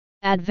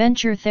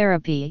Adventure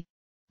therapy,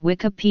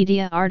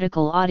 Wikipedia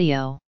article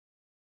audio.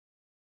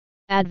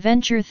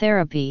 Adventure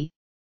therapy,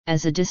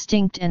 as a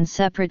distinct and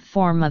separate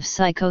form of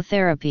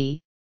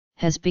psychotherapy,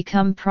 has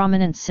become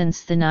prominent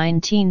since the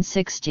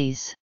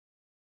 1960s.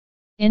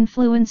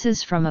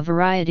 Influences from a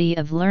variety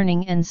of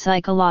learning and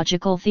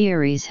psychological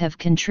theories have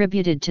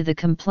contributed to the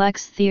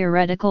complex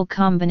theoretical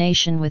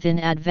combination within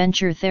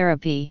adventure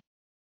therapy.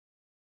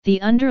 The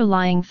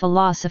underlying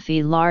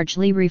philosophy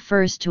largely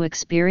refers to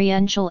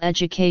experiential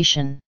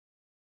education.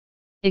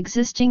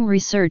 Existing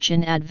research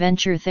in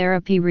adventure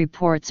therapy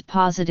reports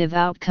positive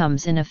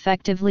outcomes in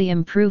effectively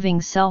improving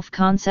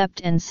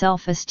self-concept and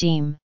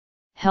self-esteem,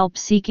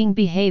 help-seeking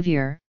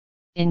behavior,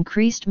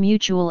 increased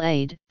mutual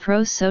aid,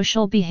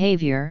 pro-social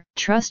behavior,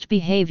 trust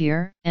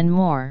behavior, and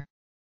more.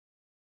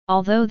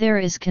 Although there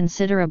is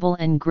considerable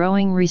and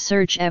growing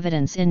research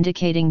evidence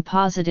indicating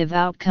positive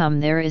outcome,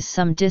 there is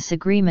some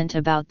disagreement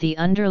about the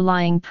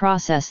underlying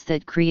process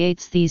that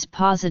creates these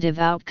positive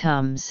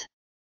outcomes.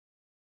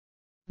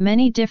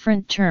 Many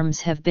different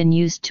terms have been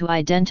used to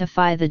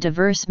identify the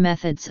diverse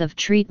methods of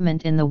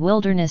treatment in the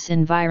wilderness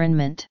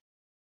environment.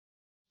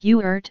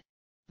 Ewert,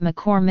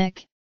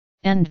 McCormick,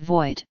 and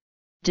Voigt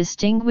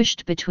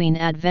distinguished between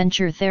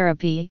adventure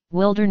therapy,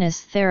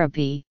 wilderness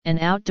therapy, and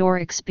outdoor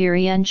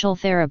experiential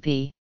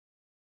therapy.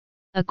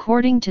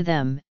 According to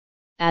them,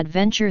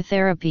 adventure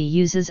therapy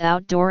uses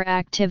outdoor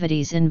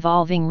activities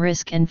involving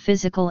risk and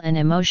physical and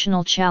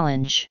emotional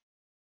challenge.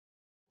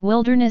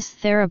 Wilderness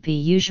therapy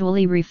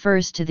usually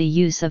refers to the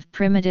use of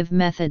primitive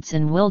methods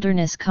in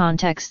wilderness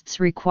contexts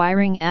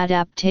requiring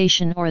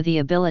adaptation or the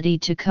ability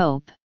to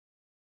cope.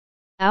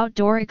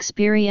 Outdoor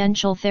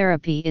experiential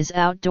therapy is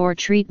outdoor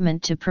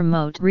treatment to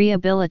promote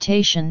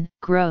rehabilitation,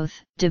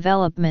 growth,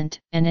 development,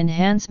 and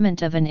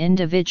enhancement of an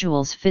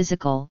individual's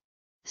physical,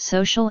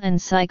 social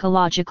and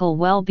psychological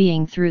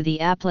well-being through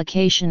the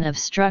application of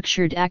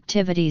structured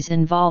activities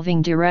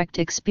involving direct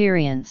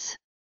experience.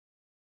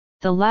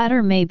 The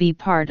latter may be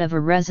part of a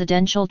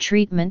residential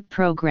treatment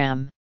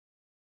program.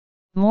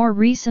 More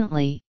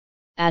recently,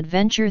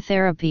 adventure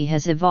therapy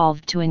has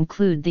evolved to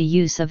include the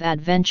use of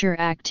adventure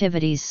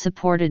activities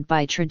supported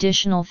by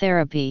traditional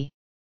therapy.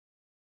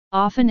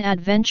 Often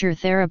adventure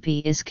therapy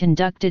is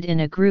conducted in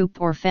a group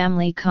or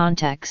family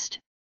context,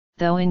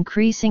 though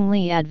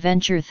increasingly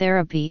adventure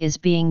therapy is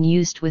being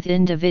used with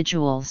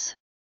individuals.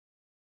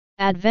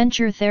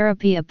 Adventure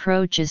therapy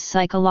approaches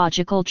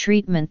psychological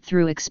treatment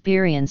through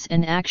experience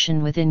and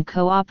action within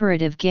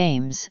cooperative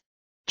games,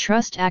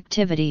 trust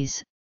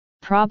activities,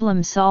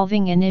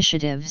 problem-solving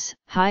initiatives,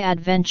 high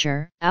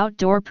adventure,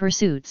 outdoor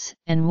pursuits,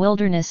 and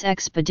wilderness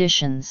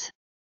expeditions.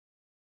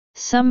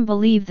 Some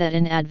believe that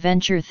in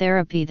adventure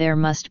therapy there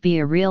must be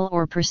a real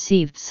or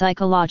perceived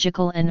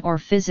psychological and/or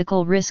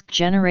physical risk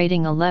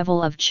generating a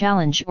level of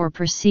challenge or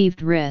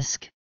perceived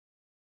risk.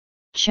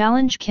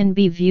 Challenge can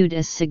be viewed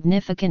as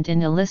significant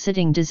in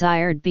eliciting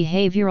desired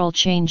behavioral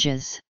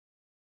changes.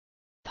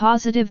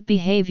 Positive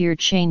behavior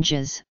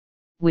changes,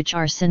 which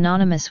are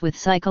synonymous with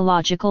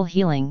psychological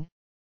healing,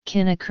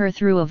 can occur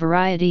through a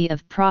variety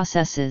of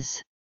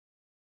processes.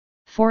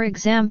 For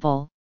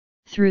example,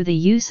 through the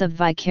use of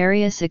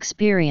vicarious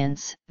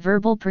experience,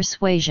 verbal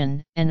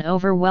persuasion, and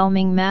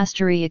overwhelming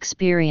mastery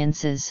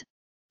experiences,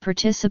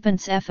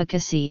 participants'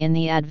 efficacy in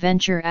the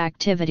adventure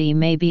activity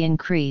may be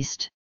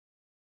increased.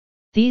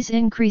 These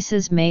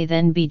increases may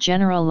then be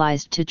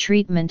generalized to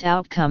treatment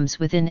outcomes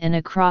within and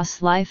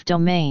across life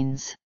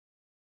domains.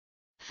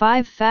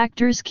 5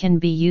 factors can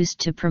be used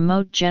to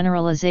promote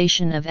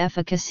generalization of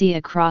efficacy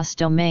across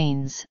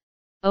domains: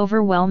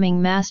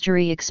 overwhelming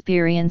mastery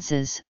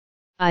experiences,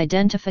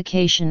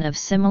 identification of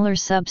similar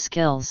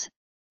subskills,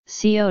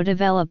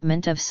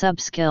 development of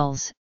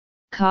subskills,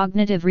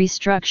 cognitive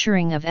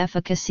restructuring of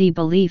efficacy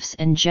beliefs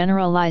and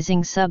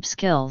generalizing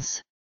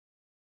subskills.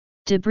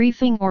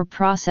 Debriefing or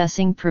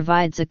processing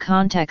provides a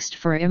context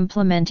for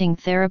implementing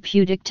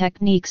therapeutic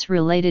techniques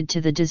related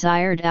to the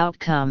desired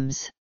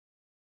outcomes.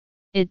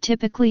 It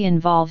typically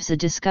involves a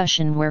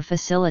discussion where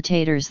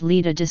facilitators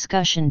lead a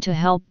discussion to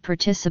help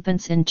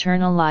participants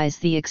internalize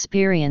the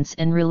experience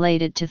and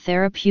relate it to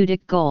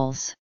therapeutic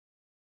goals.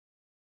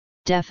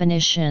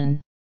 Definition.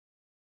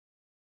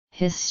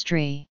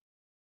 History.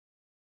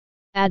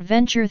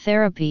 Adventure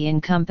therapy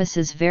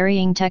encompasses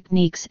varying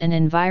techniques and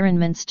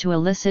environments to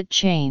elicit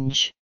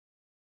change.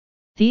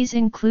 These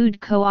include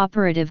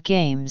cooperative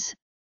games,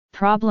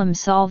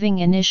 problem-solving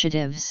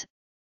initiatives,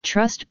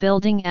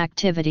 trust-building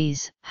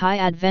activities, high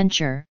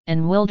adventure,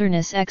 and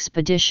wilderness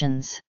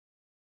expeditions.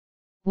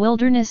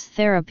 Wilderness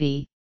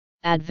therapy,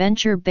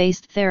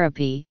 adventure-based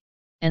therapy,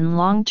 and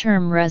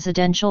long-term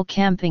residential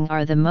camping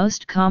are the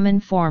most common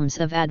forms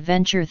of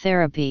adventure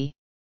therapy.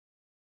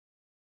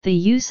 The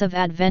use of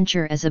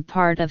adventure as a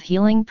part of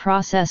healing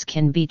process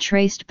can be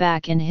traced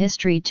back in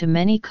history to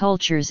many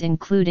cultures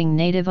including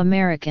Native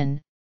American,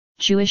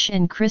 Jewish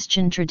and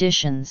Christian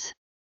traditions.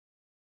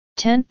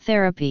 Tent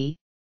therapy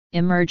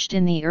emerged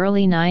in the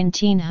early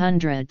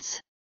 1900s.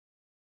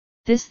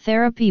 This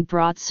therapy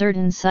brought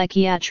certain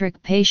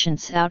psychiatric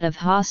patients out of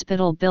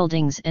hospital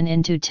buildings and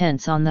into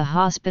tents on the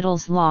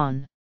hospital's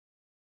lawn.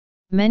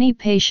 Many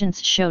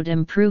patients showed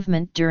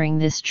improvement during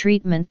this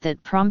treatment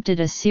that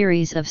prompted a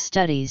series of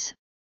studies,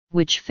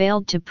 which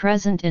failed to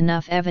present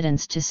enough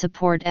evidence to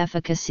support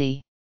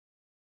efficacy.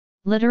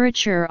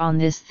 Literature on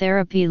this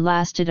therapy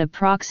lasted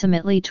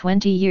approximately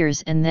 20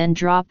 years and then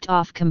dropped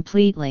off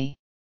completely.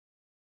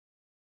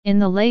 In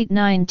the late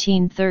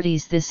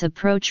 1930s, this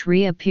approach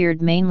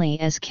reappeared mainly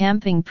as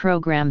camping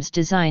programs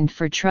designed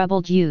for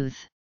troubled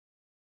youth.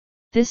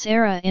 This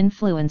era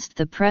influenced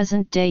the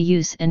present-day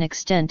use and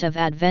extent of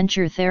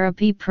adventure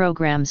therapy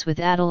programs with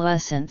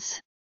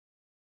adolescents.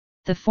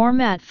 The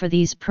format for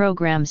these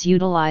programs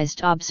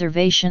utilized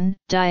observation,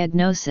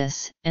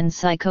 diagnosis, and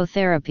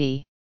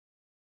psychotherapy.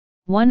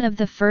 One of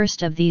the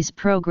first of these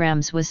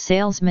programs was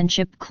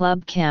Salesmanship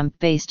Club Camp,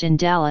 based in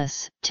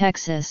Dallas,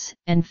 Texas,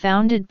 and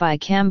founded by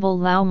Campbell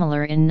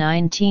Laumiller in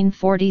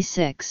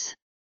 1946.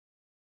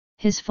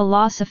 His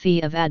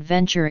philosophy of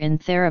adventure in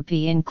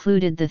therapy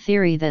included the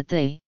theory that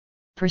the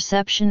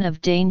perception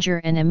of danger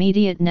and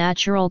immediate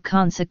natural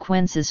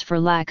consequences for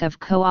lack of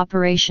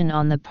cooperation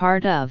on the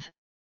part of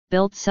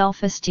built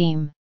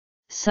self-esteem,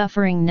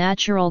 suffering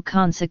natural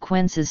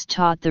consequences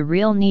taught the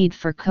real need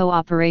for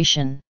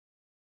cooperation.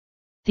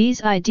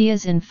 These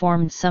ideas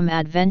informed some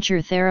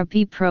adventure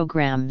therapy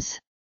programs.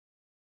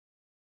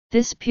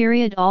 This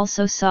period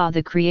also saw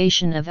the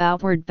creation of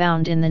Outward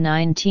Bound in the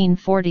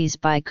 1940s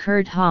by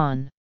Kurt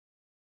Hahn.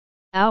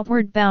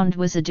 Outward Bound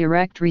was a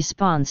direct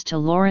response to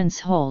Lawrence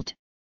Holt,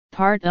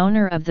 part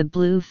owner of the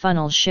Blue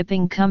Funnel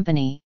Shipping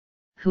Company,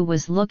 who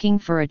was looking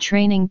for a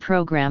training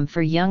program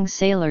for young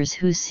sailors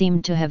who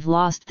seemed to have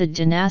lost the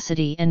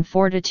tenacity and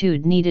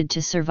fortitude needed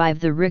to survive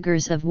the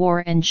rigors of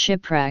war and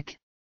shipwreck,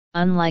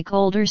 unlike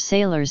older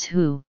sailors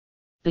who,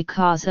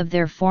 because of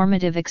their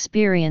formative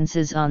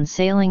experiences on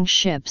sailing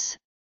ships,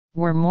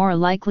 were more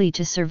likely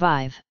to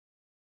survive.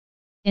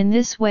 In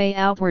this way,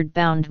 Outward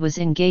Bound was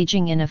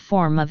engaging in a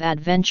form of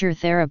adventure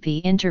therapy,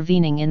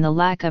 intervening in the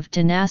lack of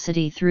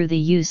tenacity through the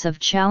use of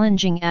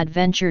challenging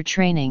adventure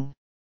training.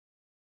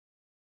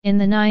 In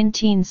the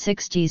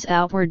 1960s,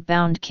 Outward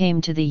Bound came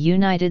to the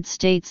United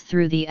States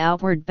through the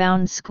Outward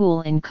Bound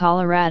School in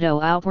Colorado.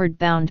 Outward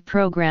Bound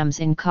programs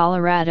in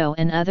Colorado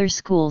and other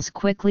schools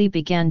quickly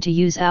began to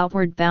use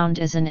Outward Bound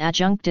as an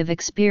adjunctive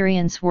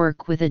experience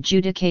work with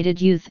adjudicated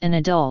youth and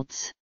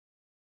adults.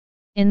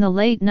 In the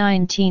late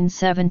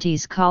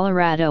 1970s,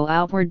 Colorado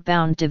Outward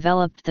Bound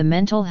developed the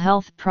Mental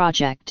Health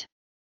Project.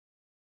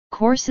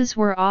 Courses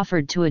were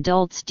offered to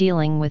adults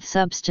dealing with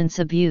substance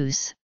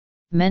abuse,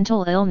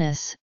 mental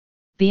illness,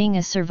 being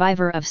a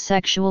survivor of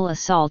sexual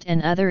assault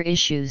and other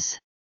issues.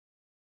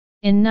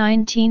 In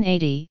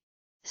 1980,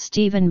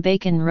 Stephen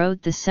Bacon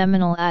wrote the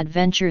seminal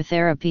adventure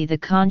therapy The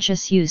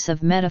Conscious Use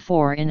of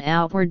Metaphor in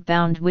Outward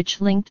Bound, which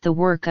linked the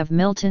work of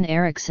Milton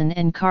Erickson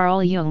and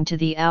Carl Jung to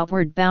the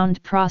Outward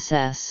Bound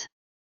process.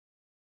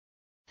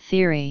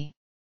 Theory.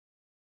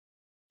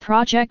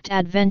 Project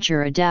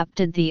Adventure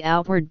adapted the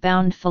Outward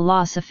Bound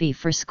philosophy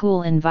for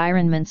school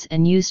environments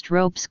and used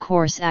ropes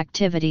course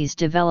activities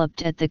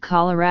developed at the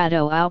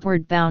Colorado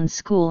Outward Bound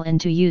School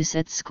into use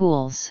at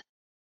schools.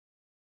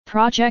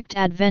 Project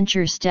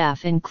Adventure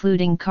staff,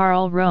 including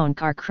Carl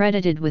Roenck, are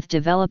credited with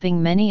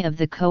developing many of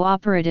the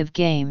cooperative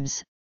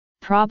games,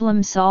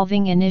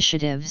 problem-solving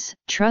initiatives,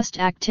 trust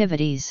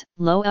activities,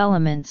 low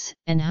elements,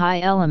 and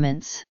high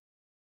elements.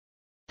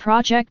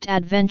 Project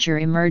Adventure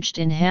emerged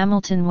in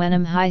Hamilton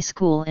Wenham High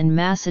School in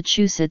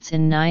Massachusetts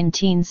in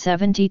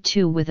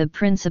 1972 with a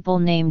principal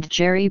named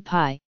Jerry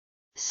Pye,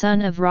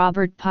 son of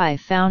Robert Pye,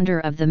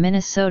 founder of the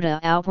Minnesota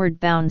Outward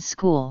Bound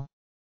School.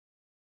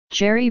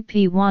 Jerry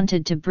P.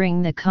 wanted to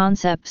bring the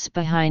concepts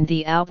behind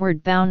the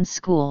Outward Bound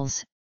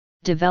schools,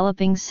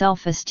 developing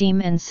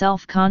self-esteem and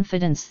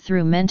self-confidence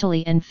through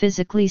mentally and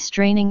physically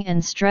straining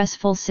and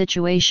stressful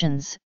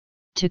situations,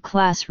 to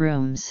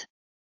classrooms.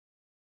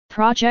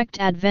 Project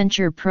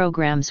Adventure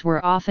programs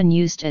were often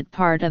used as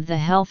part of the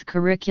health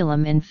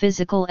curriculum in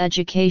physical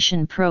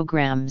education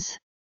programs.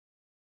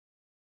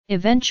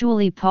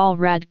 Eventually, Paul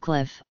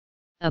Radcliffe,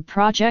 a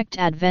Project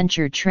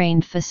Adventure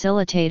trained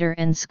facilitator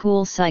and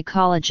school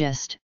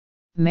psychologist,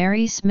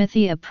 Mary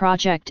Smithy, a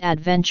Project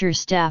Adventure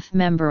staff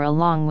member,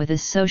 along with a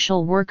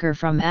social worker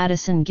from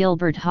Addison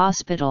Gilbert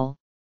Hospital,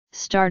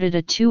 started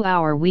a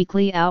 2-hour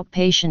weekly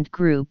outpatient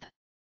group.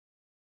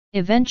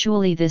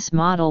 Eventually, this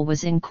model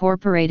was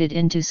incorporated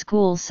into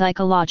school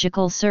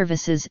psychological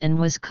services and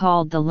was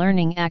called the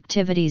Learning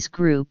Activities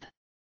Group.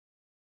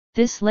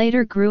 This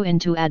later grew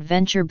into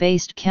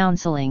adventure-based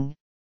counseling,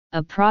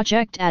 a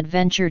Project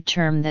Adventure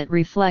term that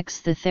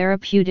reflects the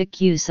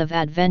therapeutic use of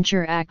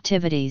adventure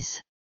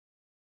activities.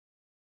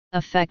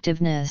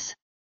 Effectiveness.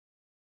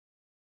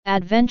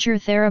 Adventure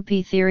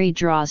therapy theory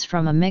draws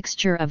from a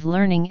mixture of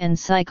learning and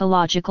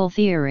psychological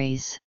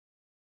theories.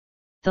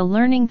 The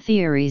learning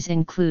theories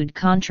include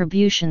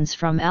contributions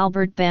from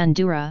Albert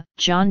Bandura,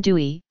 John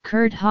Dewey,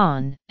 Kurt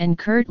Hahn, and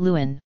Kurt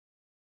Lewin.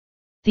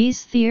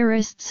 These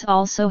theorists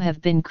also have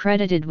been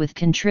credited with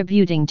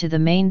contributing to the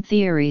main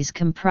theories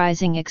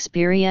comprising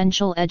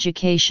experiential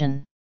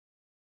education.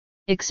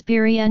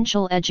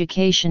 Experiential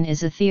education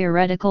is a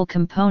theoretical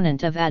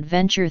component of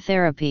adventure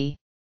therapy.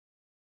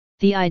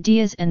 The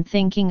ideas and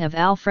thinking of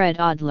Alfred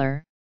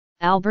Adler,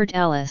 Albert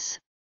Ellis,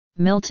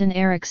 Milton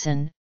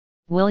Erickson,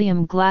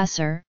 William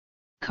Glasser,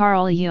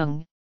 Carl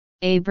Jung,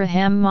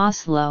 Abraham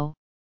Maslow,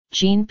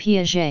 Jean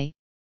Piaget,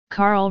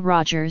 Carl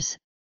Rogers,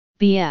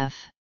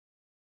 B.F.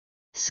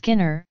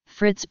 Skinner,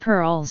 Fritz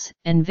Perls,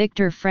 and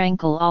Viktor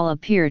Frankl all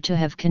appear to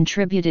have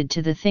contributed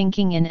to the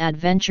thinking in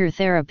adventure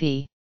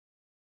therapy.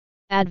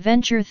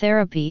 Adventure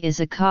therapy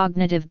is a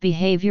cognitive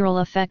behavioral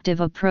affective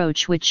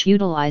approach which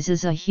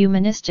utilizes a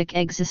humanistic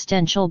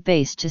existential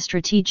base to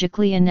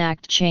strategically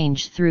enact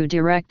change through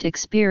direct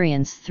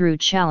experience through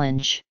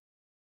challenge.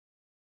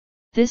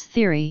 This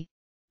theory,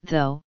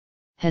 though,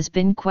 has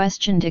been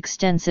questioned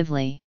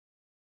extensively.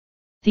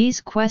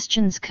 These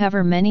questions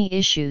cover many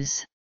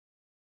issues.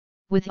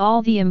 With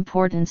all the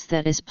importance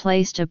that is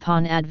placed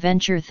upon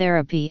adventure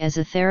therapy as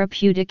a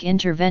therapeutic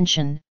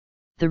intervention,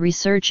 the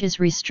research is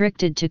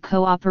restricted to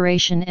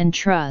cooperation and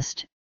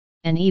trust,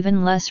 and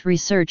even less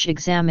research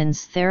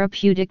examines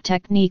therapeutic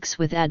techniques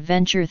with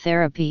adventure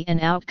therapy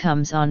and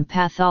outcomes on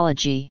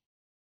pathology.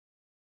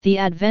 The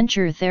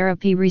adventure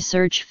therapy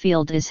research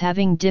field is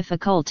having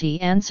difficulty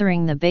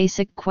answering the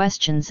basic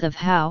questions of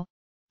how,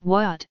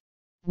 what,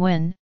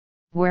 when,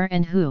 where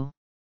and who.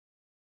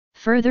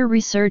 Further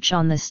research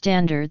on the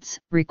standards,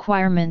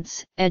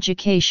 requirements,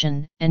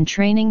 education, and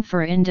training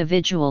for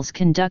individuals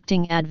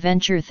conducting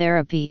adventure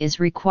therapy is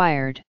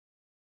required.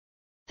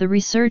 The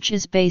research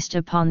is based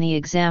upon the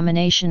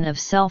examination of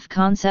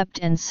self-concept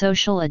and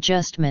social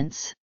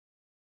adjustments.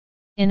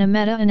 In a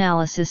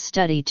meta-analysis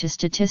study to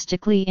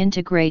statistically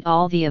integrate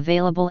all the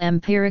available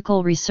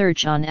empirical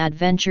research on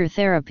adventure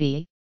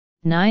therapy,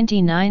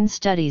 99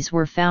 studies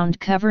were found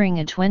covering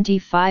a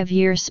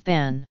 25-year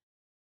span.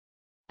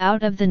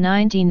 Out of the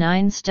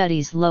 99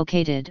 studies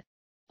located,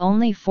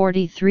 only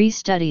 43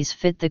 studies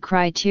fit the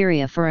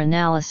criteria for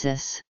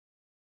analysis.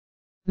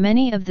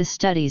 Many of the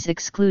studies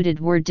excluded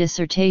were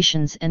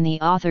dissertations, and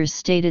the authors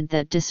stated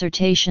that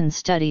dissertation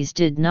studies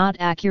did not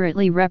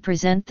accurately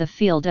represent the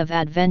field of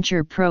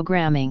adventure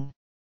programming.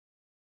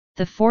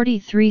 The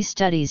 43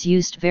 studies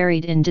used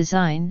varied in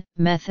design,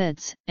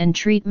 methods, and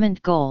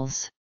treatment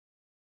goals.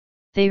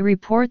 They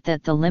report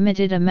that the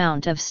limited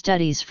amount of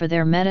studies for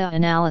their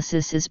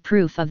meta-analysis is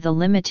proof of the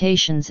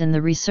limitations in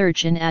the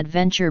research in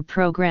adventure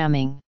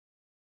programming.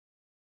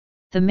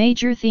 The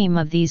major theme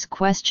of these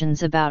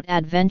questions about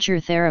adventure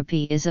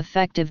therapy is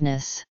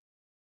effectiveness.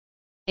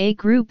 A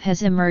group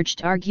has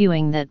emerged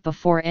arguing that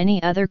before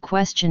any other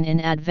question in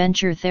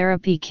adventure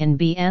therapy can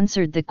be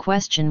answered, the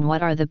question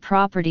what are the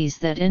properties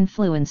that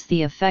influence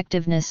the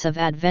effectiveness of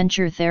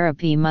adventure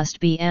therapy must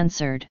be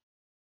answered.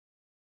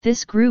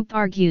 This group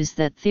argues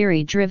that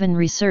theory-driven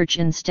research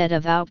instead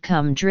of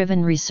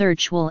outcome-driven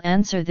research will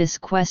answer this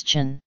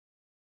question.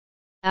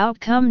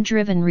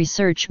 Outcome-driven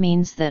research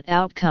means that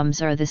outcomes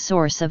are the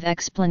source of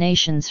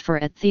explanations for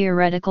a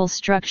theoretical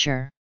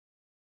structure.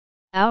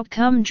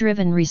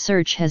 Outcome-driven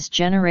research has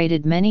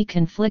generated many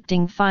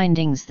conflicting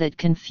findings that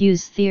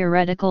confuse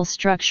theoretical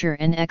structure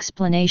and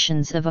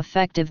explanations of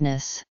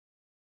effectiveness.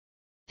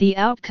 The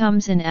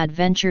outcomes in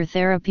adventure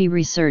therapy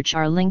research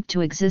are linked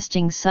to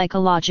existing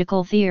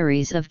psychological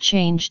theories of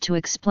change to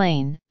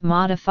explain,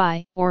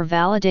 modify, or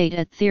validate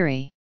a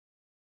theory.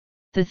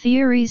 The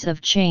theories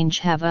of change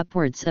have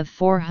upwards of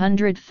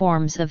 400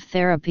 forms of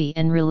therapy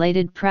and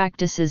related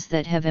practices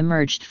that have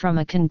emerged from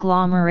a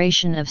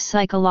conglomeration of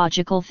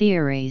psychological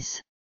theories.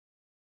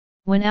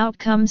 When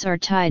outcomes are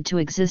tied to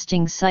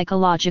existing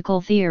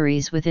psychological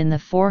theories within the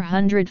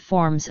 400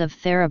 forms of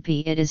therapy,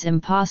 it is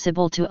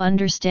impossible to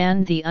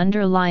understand the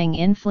underlying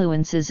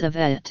influences of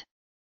it.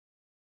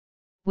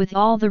 With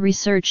all the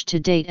research to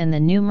date and the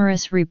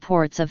numerous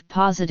reports of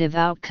positive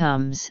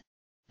outcomes,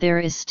 there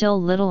is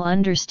still little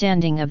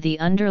understanding of the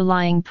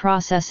underlying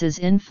processes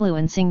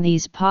influencing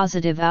these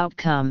positive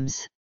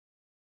outcomes.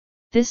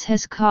 This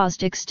has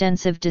caused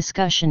extensive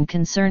discussion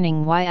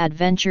concerning why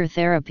adventure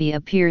therapy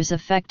appears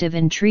effective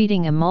in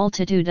treating a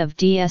multitude of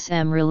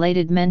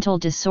DSM-related mental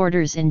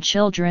disorders in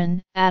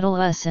children,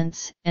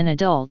 adolescents, and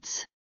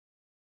adults.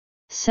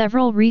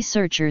 Several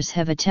researchers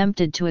have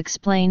attempted to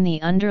explain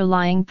the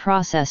underlying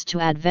process to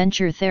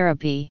adventure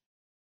therapy.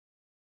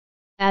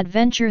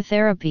 Adventure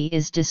therapy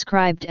is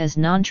described as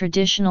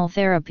non-traditional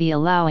therapy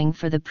allowing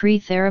for the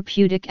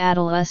pre-therapeutic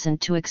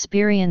adolescent to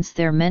experience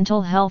their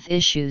mental health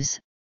issues,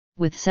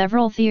 with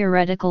several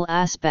theoretical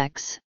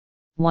aspects.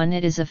 1.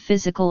 It is a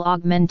physical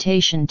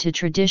augmentation to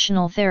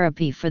traditional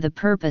therapy for the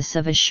purpose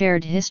of a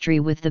shared history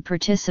with the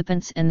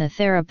participants and the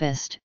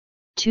therapist.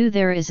 2.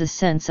 There is a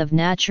sense of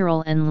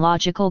natural and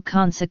logical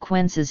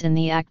consequences in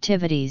the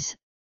activities.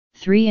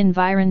 3.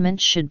 Environment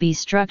should be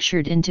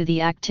structured into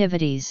the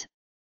activities.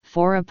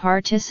 4. A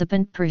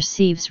participant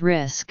perceives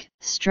risk,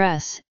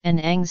 stress,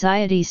 and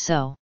anxiety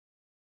so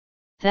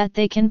that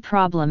they can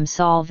problem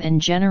solve and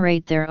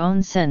generate their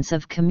own sense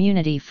of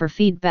community for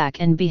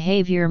feedback and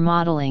behavior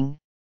modeling.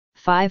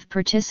 5.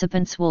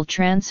 Participants will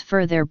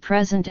transfer their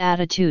present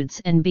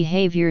attitudes and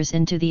behaviors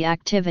into the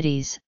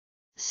activities.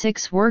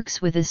 6. Works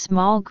with a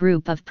small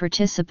group of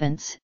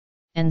participants,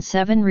 and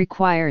 7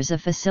 requires a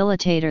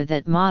facilitator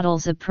that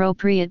models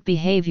appropriate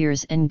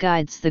behaviors and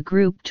guides the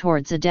group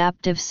towards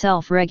adaptive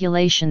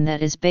self-regulation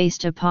that is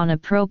based upon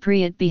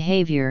appropriate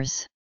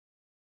behaviors.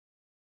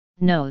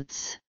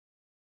 Notes: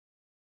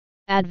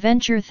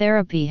 Adventure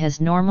therapy has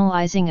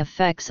normalizing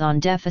effects on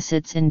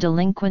deficits in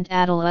delinquent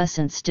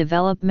adolescents'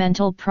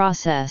 developmental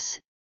process,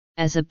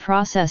 as a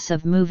process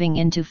of moving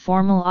into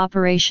formal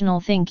operational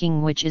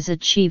thinking which is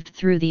achieved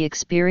through the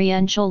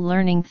experiential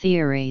learning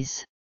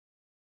theories.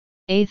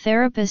 A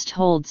therapist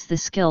holds the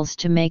skills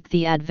to make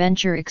the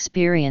adventure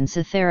experience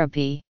a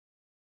therapy.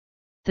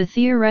 The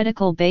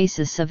theoretical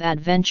basis of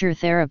adventure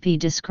therapy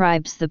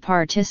describes the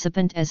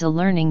participant as a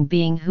learning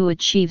being who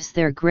achieves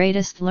their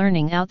greatest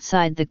learning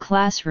outside the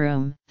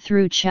classroom,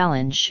 through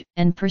challenge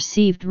and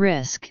perceived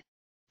risk,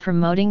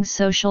 promoting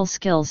social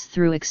skills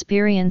through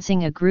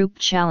experiencing a group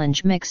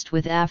challenge mixed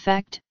with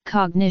affect,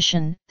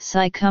 cognition,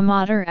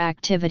 psychomotor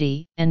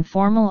activity, and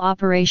formal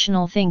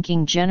operational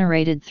thinking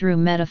generated through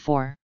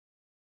metaphor.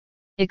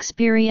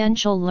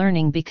 Experiential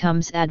learning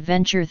becomes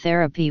adventure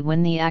therapy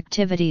when the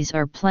activities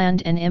are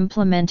planned and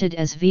implemented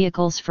as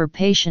vehicles for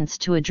patients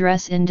to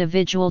address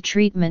individual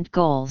treatment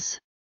goals.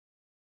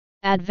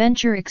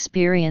 Adventure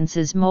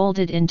experiences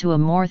molded into a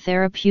more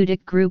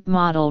therapeutic group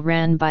model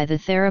ran by the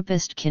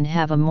therapist can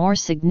have a more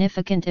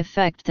significant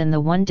effect than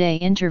the one-day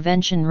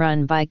intervention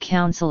run by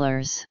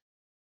counselors.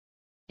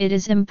 It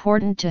is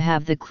important to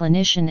have the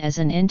clinician as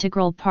an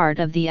integral part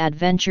of the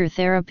adventure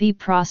therapy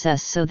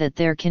process so that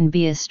there can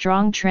be a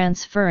strong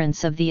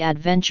transference of the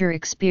adventure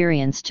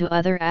experience to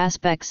other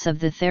aspects of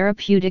the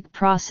therapeutic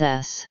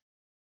process.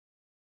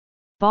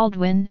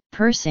 Baldwin,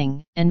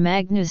 Persing, and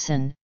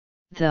Magnuson,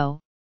 though,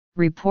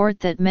 report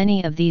that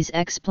many of these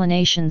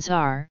explanations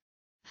are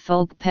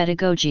folk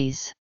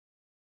pedagogies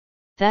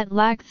that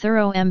lack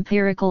thorough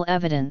empirical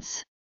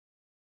evidence.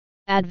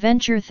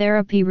 Adventure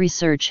therapy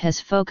research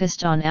has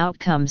focused on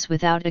outcomes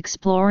without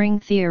exploring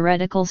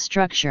theoretical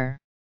structure.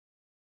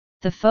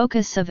 The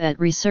focus of ET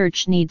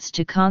research needs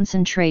to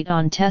concentrate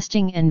on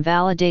testing and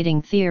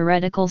validating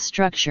theoretical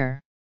structure.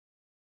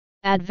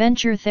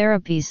 Adventure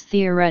therapy's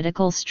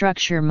theoretical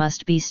structure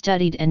must be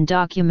studied and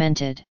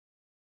documented.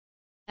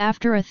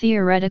 After a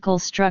theoretical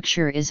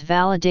structure is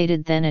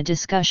validated, then a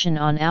discussion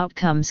on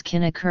outcomes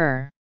can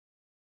occur.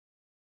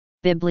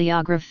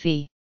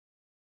 Bibliography.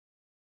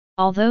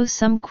 Although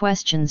some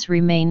questions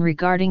remain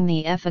regarding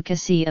the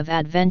efficacy of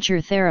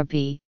adventure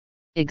therapy,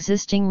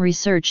 existing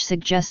research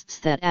suggests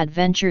that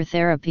adventure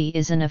therapy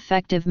is an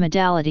effective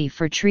modality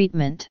for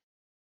treatment.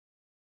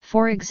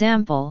 For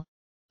example,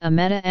 a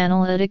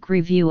meta-analytic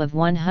review of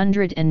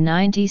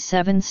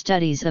 197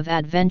 studies of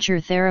adventure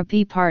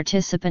therapy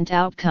participant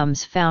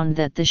outcomes found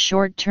that the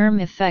short-term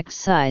effect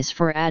size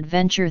for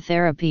adventure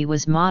therapy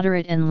was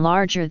moderate and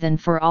larger than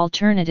for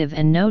alternative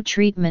and no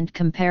treatment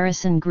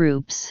comparison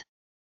groups.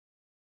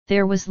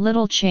 There was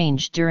little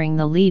change during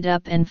the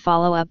lead-up and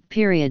follow-up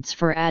periods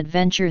for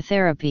adventure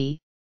therapy,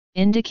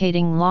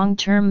 indicating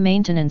long-term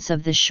maintenance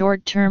of the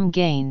short-term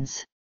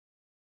gains.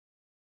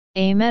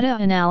 A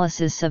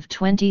meta-analysis of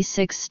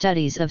 26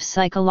 studies of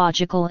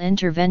psychological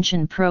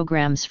intervention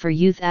programs for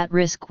youth at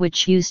risk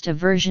which used a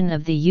version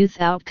of the Youth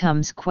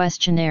Outcomes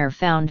Questionnaire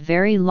found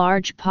very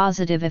large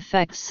positive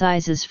effect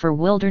sizes for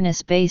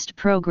wilderness-based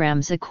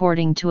programs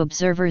according to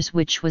observers,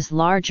 which was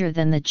larger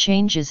than the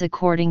changes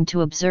according to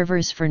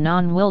observers for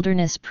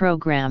non-wilderness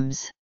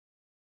programs.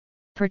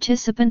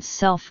 Participants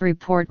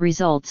self-report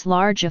results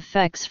large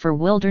effects for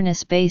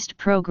wilderness-based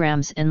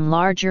programs and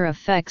larger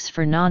effects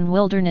for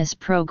non-wilderness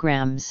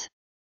programs.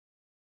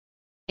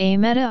 A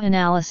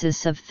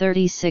meta-analysis of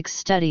 36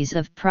 studies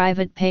of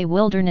private pay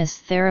wilderness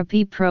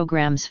therapy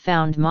programs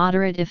found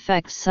moderate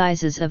effect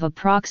sizes of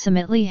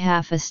approximately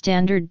half a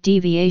standard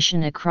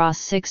deviation across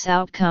 6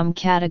 outcome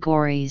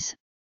categories: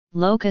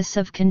 locus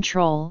of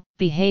control,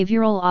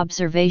 behavioral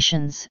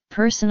observations,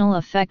 personal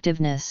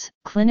effectiveness,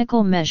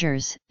 clinical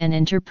measures, and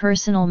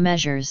interpersonal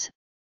measures,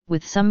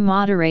 with some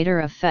moderator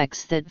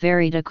effects that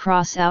varied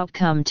across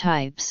outcome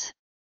types.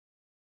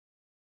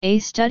 A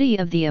study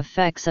of the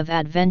effects of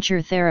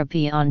adventure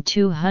therapy on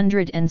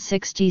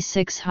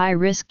 266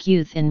 high-risk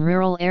youth in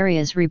rural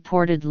areas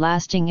reported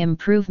lasting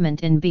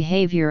improvement in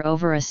behavior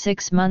over a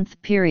 6-month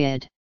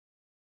period.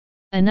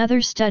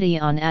 Another study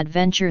on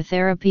adventure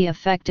therapy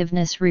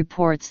effectiveness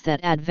reports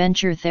that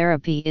adventure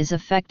therapy is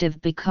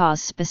effective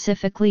because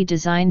specifically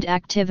designed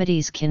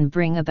activities can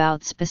bring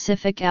about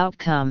specific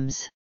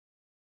outcomes.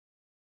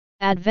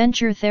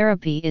 Adventure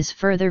therapy is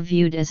further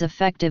viewed as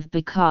effective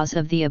because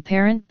of the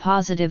apparent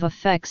positive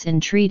effects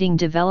in treating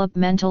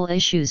developmental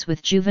issues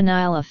with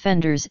juvenile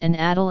offenders and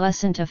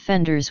adolescent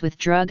offenders with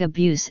drug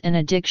abuse and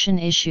addiction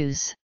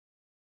issues.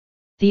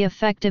 The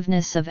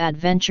effectiveness of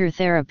adventure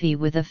therapy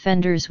with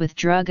offenders with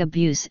drug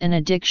abuse and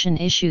addiction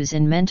issues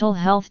in mental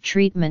health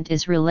treatment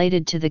is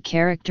related to the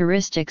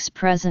characteristics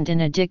present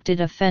in addicted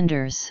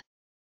offenders.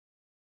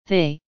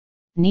 They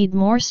need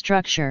more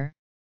structure,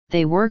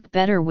 they work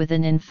better with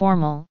an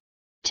informal,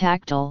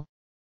 tactile,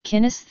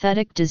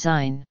 kinesthetic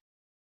design.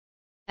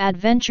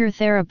 Adventure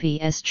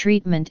therapy as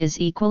treatment is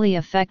equally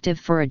effective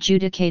for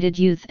adjudicated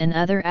youth and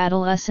other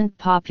adolescent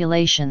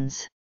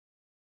populations.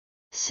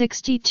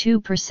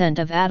 62%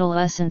 of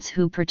adolescents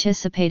who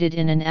participated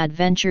in an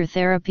adventure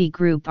therapy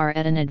group are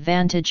at an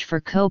advantage for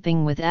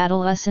coping with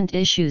adolescent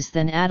issues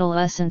than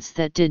adolescents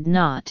that did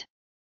not.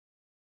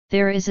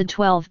 There is a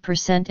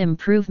 12%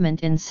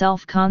 improvement in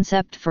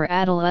self-concept for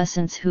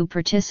adolescents who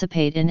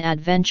participate in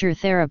adventure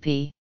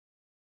therapy.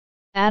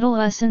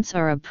 Adolescents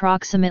are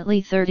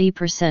approximately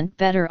 30%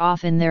 better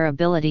off in their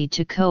ability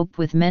to cope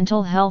with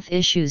mental health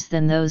issues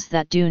than those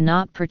that do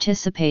not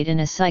participate in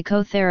a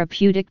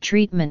psychotherapeutic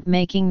treatment,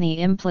 making the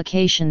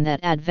implication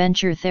that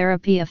adventure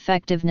therapy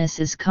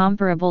effectiveness is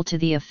comparable to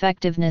the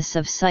effectiveness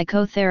of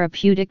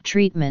psychotherapeutic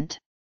treatment.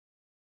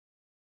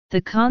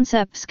 The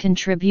concepts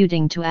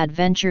contributing to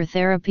adventure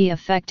therapy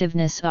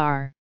effectiveness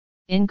are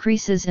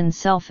increases in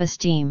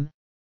self-esteem,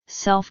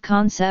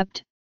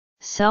 self-concept,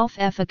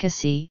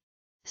 self-efficacy,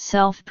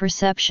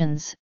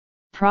 self-perceptions,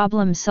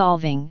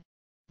 problem-solving,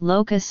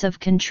 locus of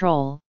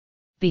control,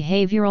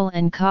 behavioral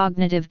and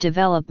cognitive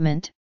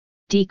development,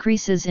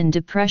 decreases in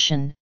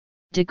depression,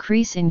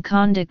 decrease in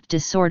conduct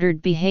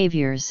disordered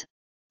behaviors,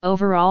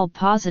 overall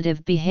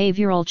positive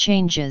behavioral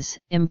changes,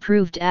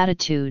 improved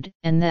attitude,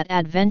 and that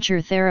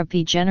adventure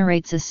therapy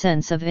generates a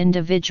sense of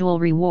individual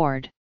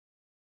reward.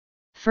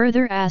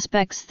 Further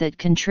aspects that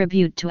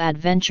contribute to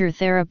adventure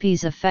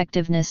therapy's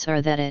effectiveness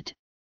are that it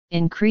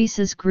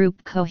increases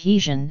group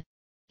cohesion,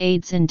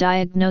 aids in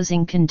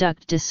diagnosing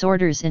conduct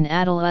disorders in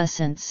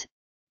adolescents,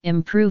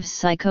 improves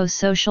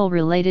psychosocial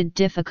related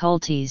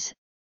difficulties,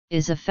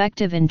 is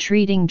effective in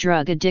treating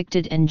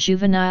drug-addicted and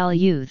juvenile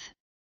youth,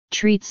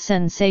 treats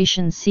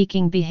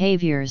sensation-seeking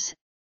behaviors,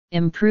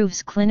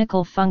 improves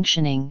clinical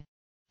functioning,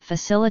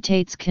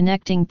 facilitates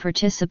connecting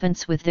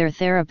participants with their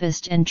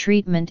therapist and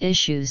treatment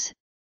issues,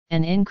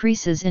 and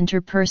increases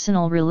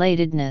interpersonal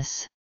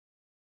relatedness.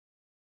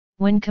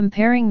 When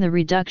comparing the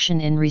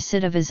reduction in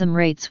recidivism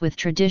rates with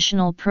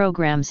traditional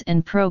programs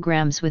and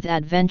programs with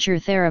adventure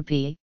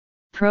therapy,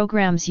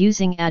 programs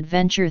using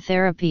adventure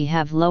therapy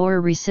have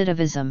lower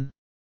recidivism.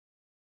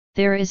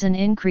 There is an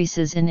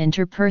increases in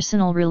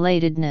interpersonal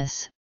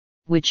relatedness,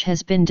 which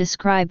has been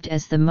described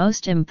as the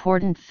most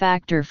important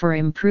factor for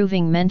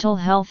improving mental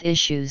health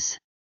issues.